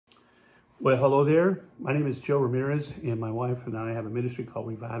Well, hello there. My name is Joe Ramirez, and my wife and I have a ministry called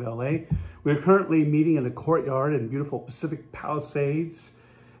Revive LA. We're currently meeting in the courtyard in beautiful Pacific Palisades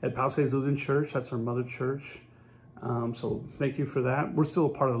at Palisades Lutheran Church. That's our mother church. So thank you for that. We're still a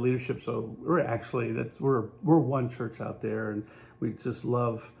part of the leadership, so we're one church out there, and we just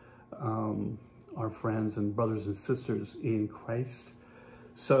love our friends and brothers and sisters in Christ.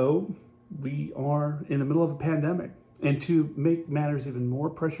 So we are in the middle of a pandemic. And to make matters even more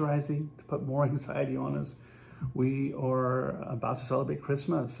pressurizing, to put more anxiety on us, we are about to celebrate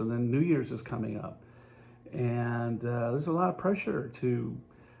Christmas, and then New Year's is coming up. And there's a lot of pressure to,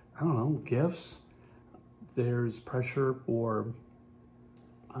 gifts. There's pressure for,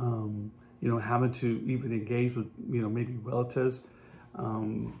 having to even engage with, maybe relatives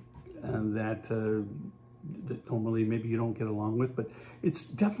and that normally maybe you don't get along with. But it's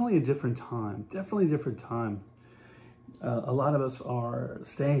definitely a different time, A lot of us are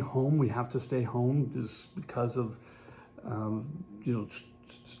staying home. We have to stay home just because of,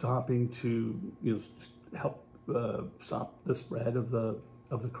 stopping to, help stop the spread of the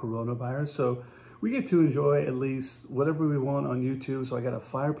coronavirus. So we get to enjoy at least whatever we want on YouTube. So I got a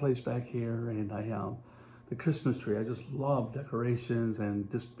fireplace back here, and I have the Christmas tree. I just love decorations and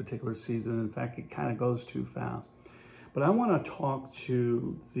this particular season. In fact, it kind of goes too fast. But I want to talk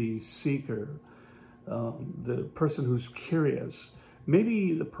to the seeker, the person who's curious,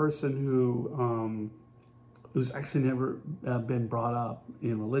 maybe the person who's actually never been brought up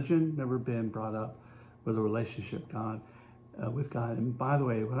in religion, never been brought up with a relationship with God. And by the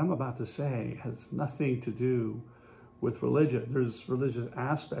way, what I'm about to say has nothing to do with religion. There's religious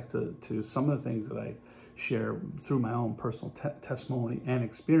aspect to some of the things that I share through my own personal testimony and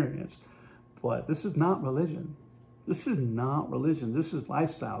experience. But this is not religion. This is not religion. This is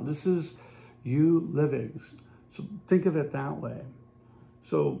lifestyle. This is you living. So think of it that way.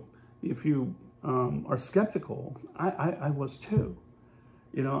 So if you are skeptical, I was too.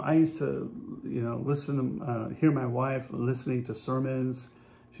 I used to, hear my wife listening to sermons.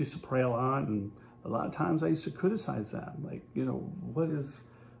 She used to pray a lot, and a lot of times I used to criticize that. Like, what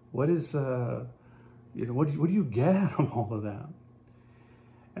do you get out of all of that?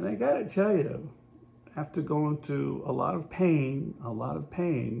 And I gotta tell you, after going through a lot of pain,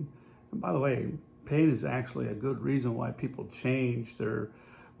 and by the way, pain is actually a good reason why people change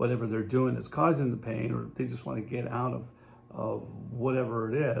whatever they're doing that's causing the pain, or they just want to get out of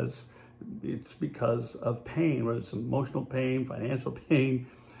whatever it is. It's because of pain, whether it's emotional pain, financial pain,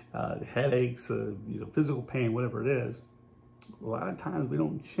 headaches, physical pain, whatever it is. A lot of times we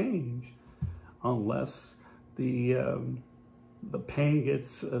don't change unless the pain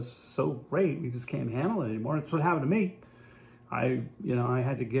gets so great we just can't handle it anymore. That's what happened to me. I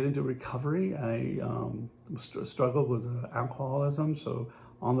had to get into recovery. I struggled with alcoholism. So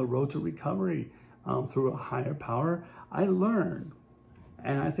on the road to recovery, through a higher power, I learned,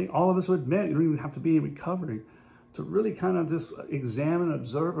 and I think all of us would admit, you don't even have to be in recovery, to really kind of just examine,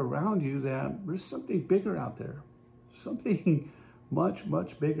 observe around you that there's something bigger out there, something much,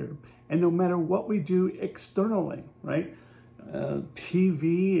 much bigger. And no matter what we do externally, right?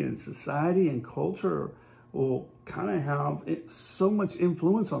 TV and society and culture will kind of have so much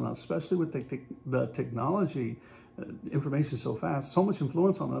influence on us, especially with the technology, information so fast, so much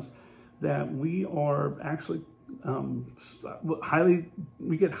influence on us that we are actually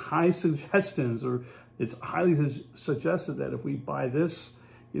we get high suggestions, or it's highly suggested that if we buy this,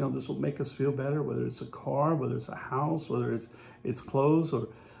 this will make us feel better, whether it's a car, whether it's a house, whether it's clothes, or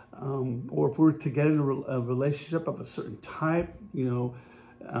if we're to get into a relationship of a certain type,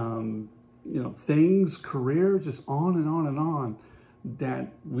 things, career, just on and on and on,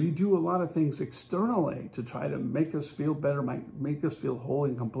 that we do a lot of things externally to try to make us feel better, make us feel whole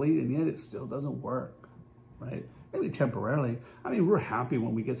and complete, and yet it still doesn't work, right? Maybe temporarily. We're happy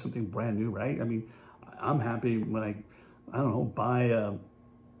when we get something brand new, right? I'm happy when I buy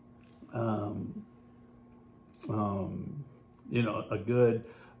a good,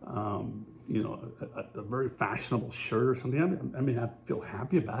 a very fashionable shirt or something. I feel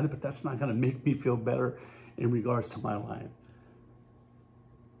happy about it, but that's not going to make me feel better in regards to my life.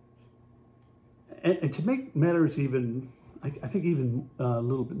 And to make matters even, I think even a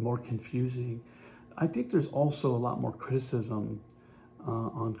little bit more confusing, I think there's also a lot more criticism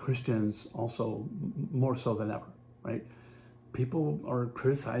on Christians, also more so than ever, right? People are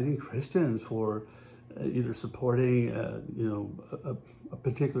criticizing Christians for either supporting, a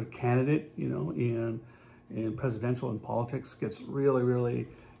particular candidate, in presidential and politics. Gets really, really,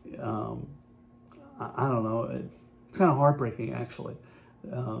 I don't know, it's kind of heartbreaking, actually.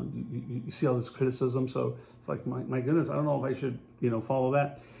 You see all this criticism, so it's like, my goodness, I don't know if I should, follow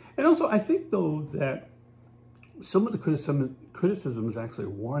that. And also, I think, though, that some of the criticism is actually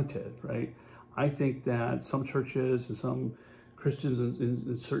warranted, right? I think that some churches and some Christians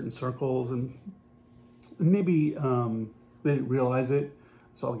in certain circles, and maybe they didn't realize it,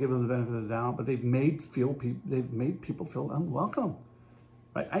 so I'll give them the benefit of the doubt, but they've made people feel unwelcome.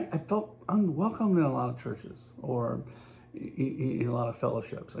 Right? I felt unwelcome in a lot of churches or in a lot of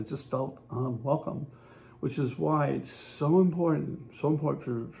fellowships. I just felt unwelcome, which is why it's so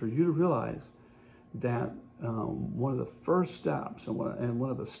important for you to realize that one of the first steps and one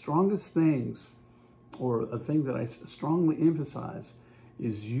of the strongest things, or a thing that I strongly emphasize,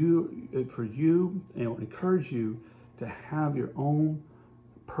 is for you and encourage you to have your own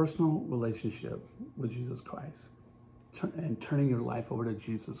personal relationship with Jesus Christ and turning your life over to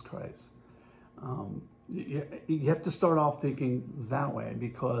Jesus Christ. You have to start off thinking that way,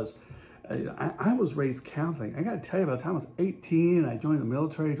 because I was raised Catholic. I got to tell you, by the time I was 18, I joined the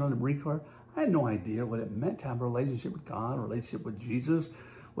military, joined the Marine Corps. I had no idea what it meant to have a relationship with God, a relationship with Jesus,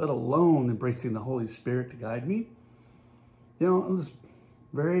 let alone embracing the Holy Spirit to guide me. You know, it was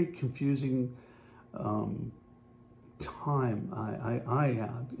very confusing time I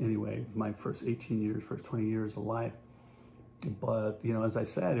had, anyway, my first 18 years, first 20 years of life. But, you know, as I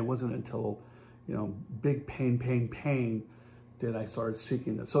said, it wasn't until, you know, big pain that I started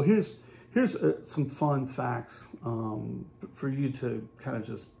seeking this. So here's some fun facts for you to kind of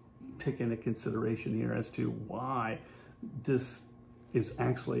just take into consideration here as to why this is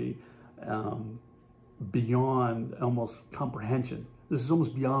actually beyond almost comprehension. This is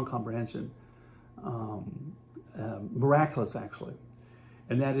almost beyond comprehension. Miraculous, actually.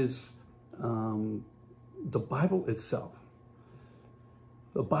 And that is the Bible itself.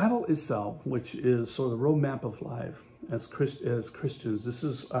 The Bible itself, which is sort of the roadmap of life as Christians, this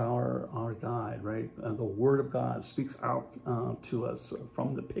is our guide, right? The Word of God speaks out to us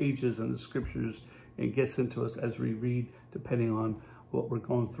from the pages and the scriptures, and gets into us as we read, depending on what we're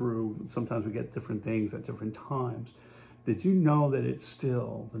going through. Sometimes we get different things at different times. Did you know that it's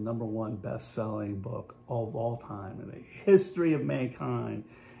still the #1 best-selling book of all time in the history of mankind?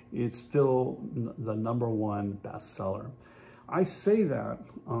 It's still the #1 bestseller. I say that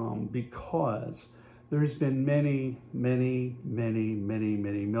because there's been many millions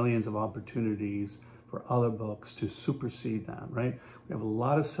of opportunities for other books to supersede that, right? We have a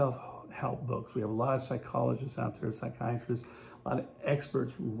lot of self-help books. We have a lot of psychologists out there, psychiatrists, a lot of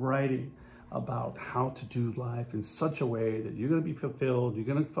experts writing about how to do life in such a way that you're going to be fulfilled, you're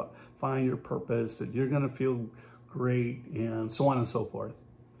going to find your purpose, that you're going to feel great, and so on and so forth.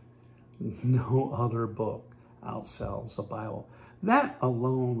 No other book outsells the Bible. That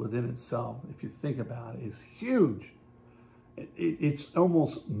alone within itself, if you think about it, is huge. It's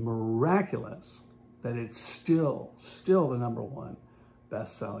almost miraculous that it's still the #1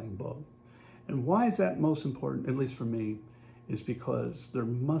 best-selling book. And why is that most important, at least for me, is because there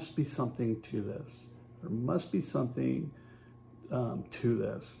must be something to this. There must be something to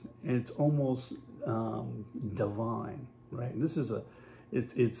this. And it's almost divine, right? And this is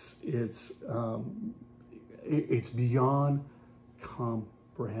it's beyond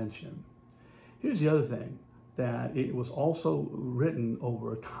comprehension. Here's the other thing, that it was also written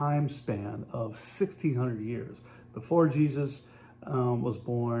over a time span of 1,600 years. Before Jesus was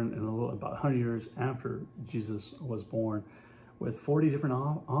born, and about 100 years after Jesus was born, with 40 different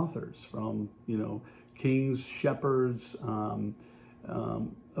authors from, you know, kings, shepherds, of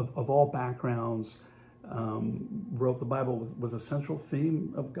all backgrounds, wrote the Bible with a central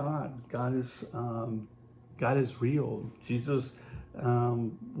theme of God. God is real. Jesus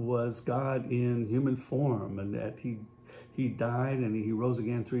was God in human form, and that he died and he rose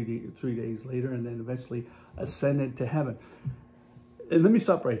again 3 days later, and then eventually ascended to heaven. And let me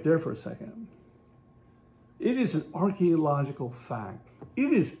stop right there for a second. It is an archaeological fact.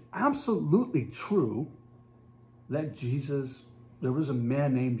 It is absolutely true that there was a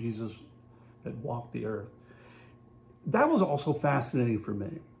man named Jesus that walked the earth. That was also fascinating for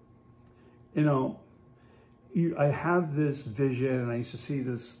me. You know, I have this vision, and I used to see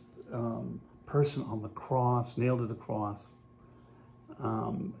this person on the cross, nailed to the cross,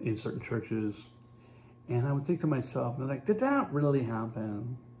 in certain churches. And I would think to myself, like, did that really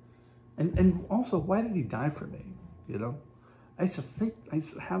happen? And also, why did he die for me? You know, I used to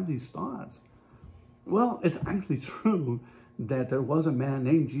have these thoughts. Well, it's actually true that there was a man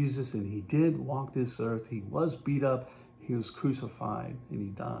named Jesus, and he did walk this earth. He was beat up, he was crucified, and he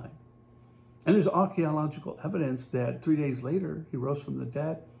died. And there's archaeological evidence that 3 days later, he rose from the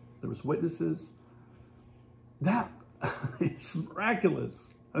dead. There was witnesses. That is miraculous.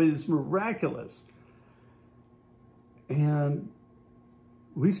 I mean, it's miraculous. And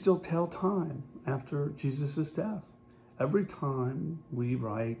we still tell time after Jesus' death. Every time we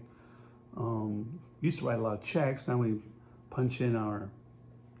write, used to write a lot of checks, now we punch in our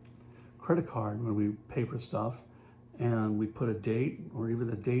credit card when we pay for stuff, and we put a date, or even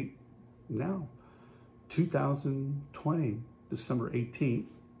the date now, 2020, December 18th.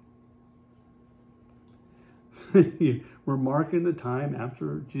 We're marking the time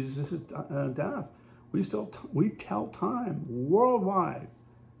after Jesus' death. We tell time worldwide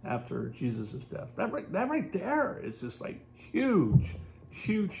after Jesus' death. That right there is just like huge,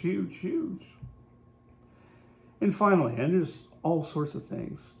 huge, huge, huge. And finally, and there's all sorts of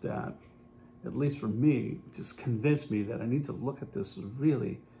things that, at least for me, just convinced me that I need to look at this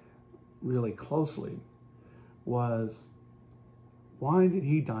really, really closely, was, why did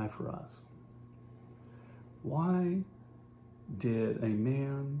he die for us? Why did a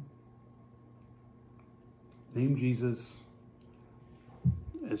man named Jesus,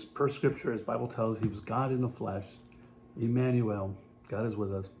 as per scripture, as Bible tells, he was God in the flesh, Emmanuel, God is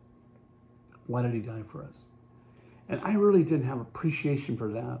with us. Why did he die for us? And I really didn't have appreciation for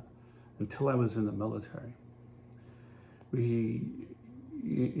that until I was in the military. We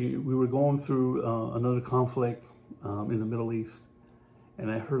were going through another conflict in the Middle East,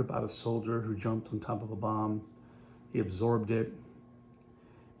 and I heard about a soldier who jumped on top of a bomb. He absorbed it,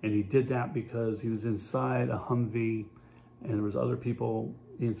 and he did that because he was inside a Humvee, and there was other people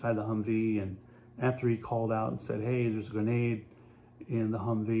inside the Humvee, and after he called out and said, hey, there's a grenade in the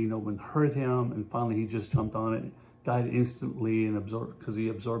Humvee, no one heard him, and finally he just jumped on it, died instantly, and absorbed, because he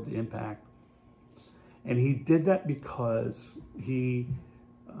absorbed the impact. And he did that because he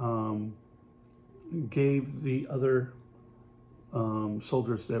gave the other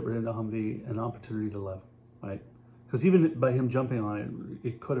soldiers that were in the Humvee an opportunity to live, right? Because even by him jumping on it,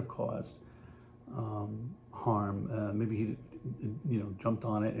 it could have caused harm. Maybe he, jumped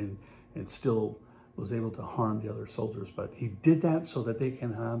on it and still was able to harm the other soldiers. But he did that so that they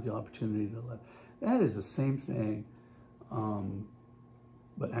can have the opportunity to live. That is the same thing,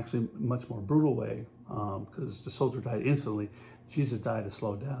 but actually much more brutal way, because the soldier died instantly. Jesus died a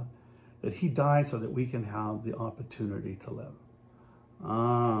slow death. That he died so that we can have the opportunity to live.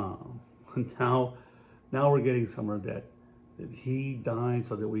 Now we're getting somewhere that he died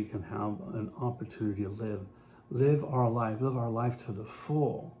so that we can have an opportunity to live our life to the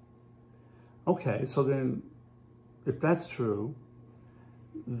full. Okay, so then if that's true,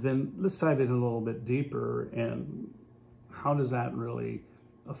 then let's dive in a little bit deeper, and how does that really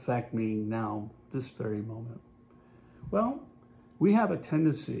affect me now, this very moment? Well, we have a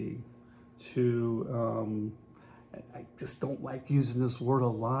tendency to, I just don't like using this word a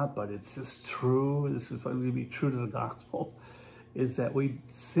lot, but it's just true. This is going to be true to the gospel, is that we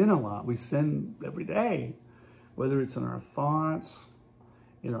sin a lot. We sin every day, whether it's in our thoughts,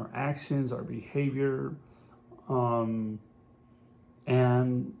 in our actions, our behavior,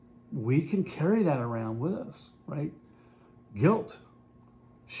 and we can carry that around with us, right? Guilt,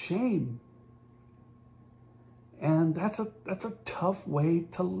 shame, and that's a tough way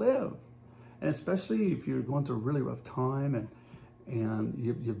to live. And especially if you're going through a really rough time and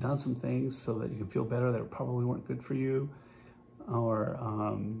you've done some things so that you can feel better that probably weren't good for you, or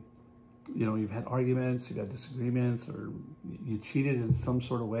you've had arguments, you've had disagreements, or you cheated in some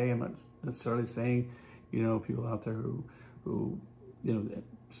sort of way. I'm not necessarily saying, people out there who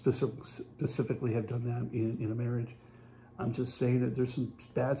specifically have done that in a marriage. I'm just saying that there's some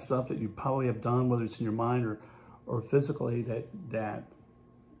bad stuff that you probably have done, whether it's in your mind or physically, that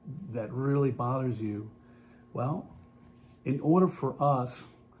really bothers you. Well, in order for us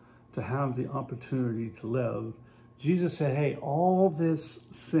to have the opportunity to live, Jesus said, hey, all this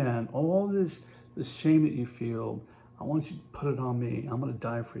sin, all this shame that you feel, I want you to put it on me. I'm going to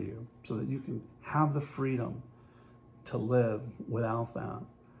die for you so that you can have the freedom to live without that,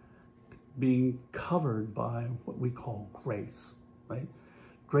 being covered by what we call grace, right?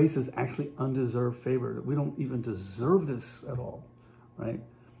 Grace is actually undeserved favor. We don't even deserve this at all, right?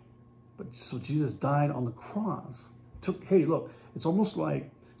 But so Jesus died on the cross. Hey, look, it's almost like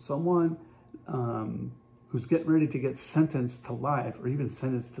someone who's getting ready to get sentenced to life or even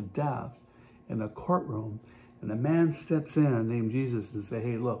sentenced to death in a courtroom, and a man steps in named Jesus and say,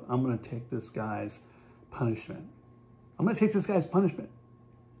 hey, look, I'm going to take this guy's punishment. I'm going to take this guy's punishment.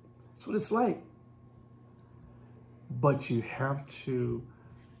 That's what it's like. But you have to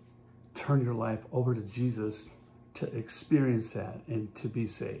turn your life over to Jesus to experience that and to be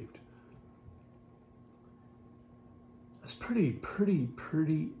saved. That's pretty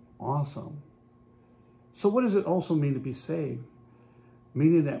awesome. So what does it also mean to be saved?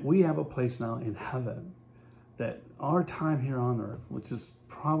 Meaning that we have a place now in heaven, that our time here on earth, which is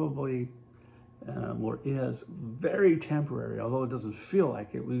probably or is very temporary, although it doesn't feel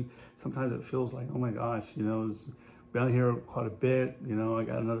like it. Sometimes it feels like, oh my gosh, it's been here quite a bit. I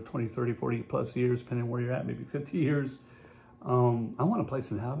got another 20, 30, 40 plus years, depending on where you're at, maybe 50 years. I want a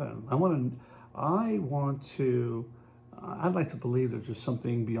place in heaven. I'd like to believe there's just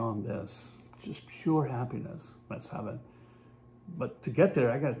something beyond this, just pure happiness. That's heaven. But to get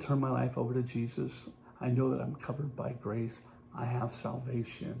there, I got to turn my life over to Jesus. I know that I'm covered by grace. I have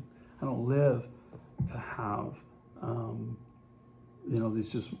salvation. I don't live to have,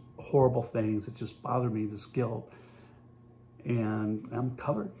 these just horrible things that just bother me, this guilt. And I'm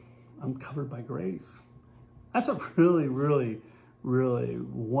covered. I'm covered by grace. That's a really, really, really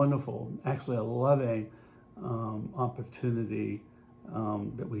wonderful, actually a loving opportunity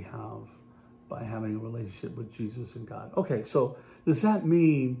that we have by having a relationship with Jesus and God. Okay, so does that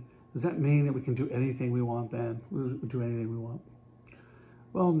mean that we can do anything we want then? We do anything we want?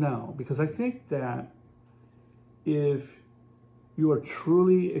 Well, no, because I think that if you are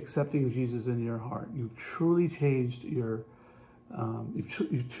truly accepting Jesus in your heart, you've truly changed you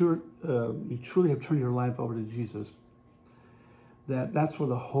truly have turned your life over to Jesus, that's where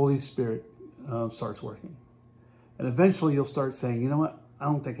the Holy Spirit starts working. And eventually you'll start saying, you know what, I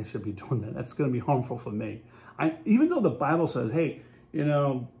don't think I should be doing that. That's going to be harmful for me. Even though the Bible says, hey,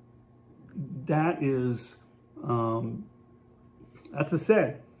 that is, that's a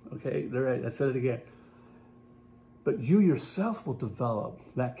sin. Okay, there, I said it again. But you yourself will develop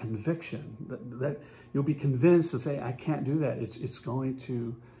that conviction, that you'll be convinced to say, I can't do that. It's going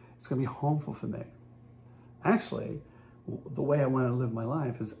to be harmful for me. Actually, the way I want to live my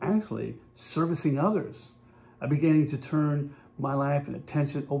life is actually servicing others. I'm beginning to turn my life and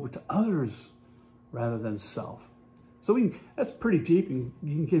attention over to others rather than self. So that's pretty deep, and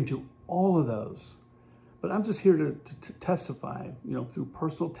you can get into all of those. But I'm just here to testify, through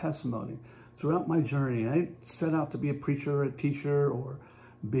personal testimony throughout my journey. I didn't set out to be a preacher or a teacher or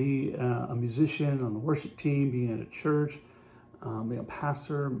be a musician on the worship team, being at a church, being a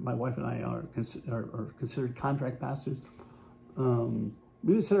pastor. My wife and I are considered contract pastors.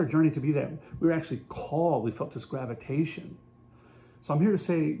 We didn't set our journey to be that. We were actually called. We felt this gravitation. So I'm here to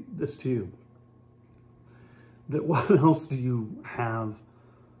say this to you, that what else do you have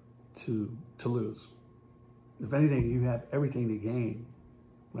to lose? If anything, you have everything to gain,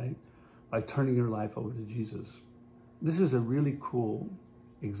 right? By turning your life over to Jesus. This is a really cool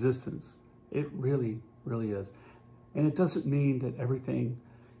existence. It really, really is. And it doesn't mean that everything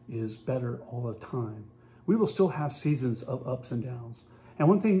is better all the time. We will still have seasons of ups and downs. And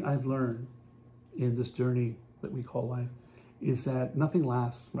one thing I've learned in this journey that we call life is that nothing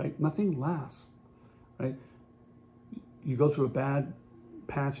lasts, right? Nothing lasts, right? You go through a bad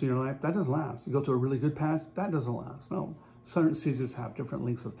patch in your life, that doesn't last. You go through a really good patch, that doesn't last. No, certain seasons have different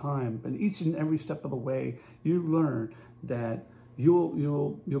lengths of time, but each and every step of the way, you learn that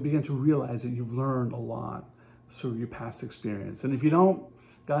you'll begin to realize that you've learned a lot through your past experience. And if you don't,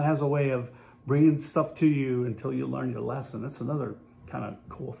 God has a way of bringing stuff to you until you learn your lesson. That's another kind of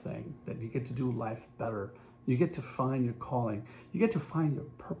cool thing, that you get to do life better. You get to find your calling. You get to find your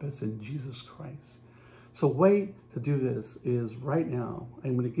purpose in Jesus Christ. So way to do this is right now.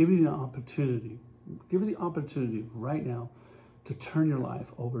 I'm going to give you the opportunity. Give you the opportunity right now to turn your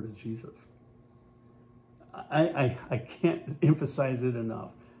life over to Jesus. I can't emphasize it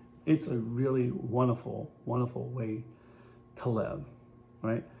enough. It's a really wonderful, wonderful way to live,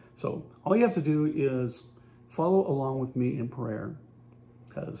 right? So all you have to do is follow along with me in prayer,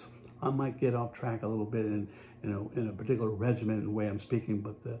 because I might get off track a little bit in a particular regimented way I'm speaking,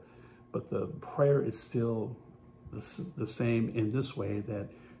 but the prayer is still the same in this way, that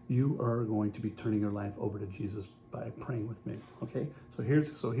you are going to be turning your life over to Jesus by praying with me. Okay, so here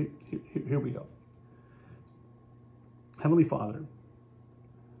we go. Heavenly Father,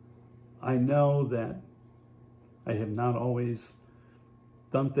 I know that I have not always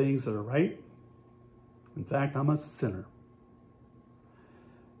done things that are right. In fact, I'm a sinner.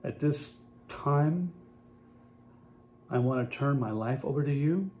 At this time, I want to turn my life over to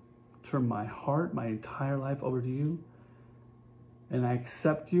you, turn my heart, my entire life over to you, and I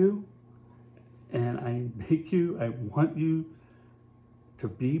accept you, and I want you to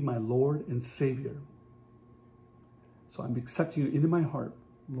be my Lord and Savior. So I'm accepting you into my heart,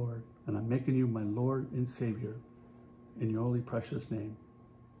 Lord, and I'm making you my Lord and Savior. In your holy precious name,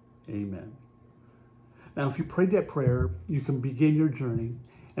 amen. Now, if you prayed that prayer, you can begin your journey,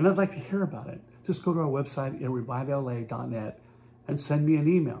 and I'd like to hear about it. Just go to our website at revivela.net and send me an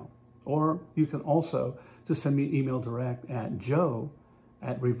email. Or you can also just send me an email direct at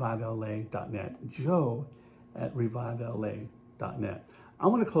joe@revivela.net. joe@revivela.net. I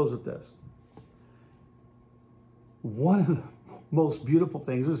want to close with this. One of the most beautiful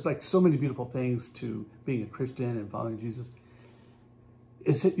things, there's like so many beautiful things to being a Christian and following Jesus,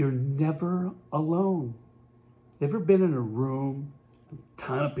 is that you're never alone. Ever been in a room, a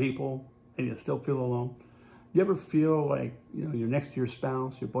ton of people, and you still feel alone? You ever feel like, you're next to your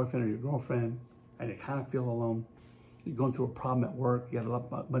spouse, your boyfriend or your girlfriend, and you kind of feel alone? You're going through a problem at work, you got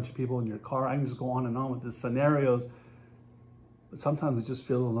a bunch of people in your car. I can just go on and on with the scenarios. But sometimes we just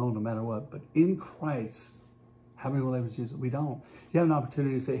feel alone no matter what. But in Christ, having a relationship with Jesus, we don't. You have an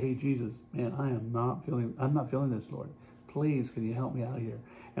opportunity to say, hey, Jesus, man, I'm not feeling this, Lord. Please, can you help me out here?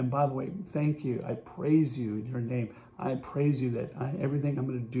 And by the way, thank you. I praise you in your name. I praise you that everything I'm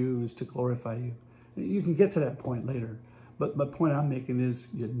going to do is to glorify you. You can get to that point later. But the point I'm making is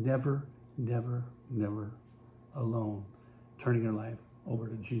you're never, never, never alone, turning your life over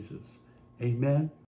to Jesus. Amen.